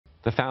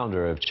The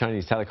founder of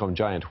Chinese telecom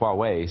giant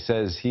Huawei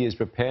says he is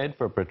prepared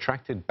for a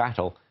protracted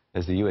battle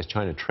as the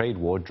US-China trade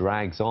war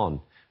drags on.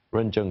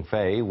 Ren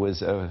Zhengfei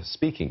was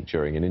speaking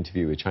during an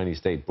interview with Chinese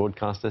state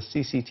broadcaster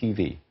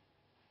CCTV.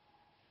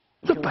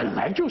 这本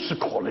来就是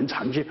可能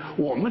长期，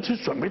我们是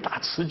准备打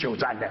持久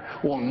战的，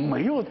我们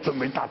没有准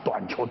备打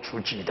短球出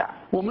击的。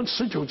我们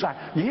持久战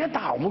也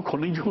打，我们可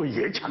能就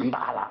也强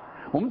大了。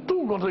我们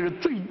度过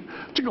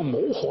这个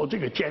磨合这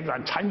个阶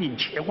段，产品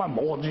切换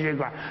磨合的阶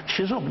段，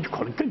其实我们就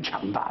可能更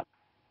强大。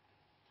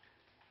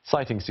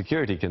 Citing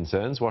security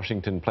concerns,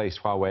 Washington placed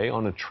Huawei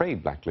on a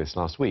trade blacklist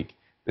last week.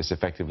 This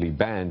effectively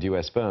banned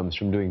US firms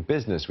from doing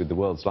business with the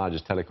world's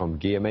largest telecom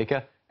gear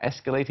maker,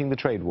 escalating the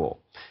trade war.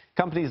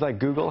 Companies like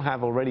Google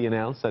have already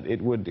announced that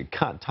it would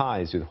cut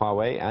ties with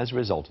Huawei as a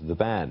result of the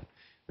ban.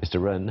 Mr.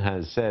 Ren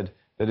has said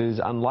that it is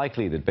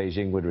unlikely that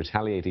Beijing would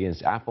retaliate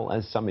against Apple,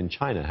 as some in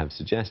China have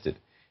suggested.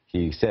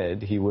 He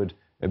said he would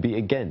be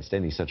against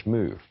any such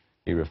move.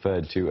 He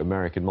referred to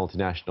American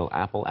multinational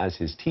Apple as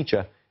his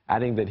teacher,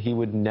 adding that he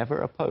would never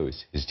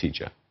oppose his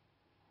teacher.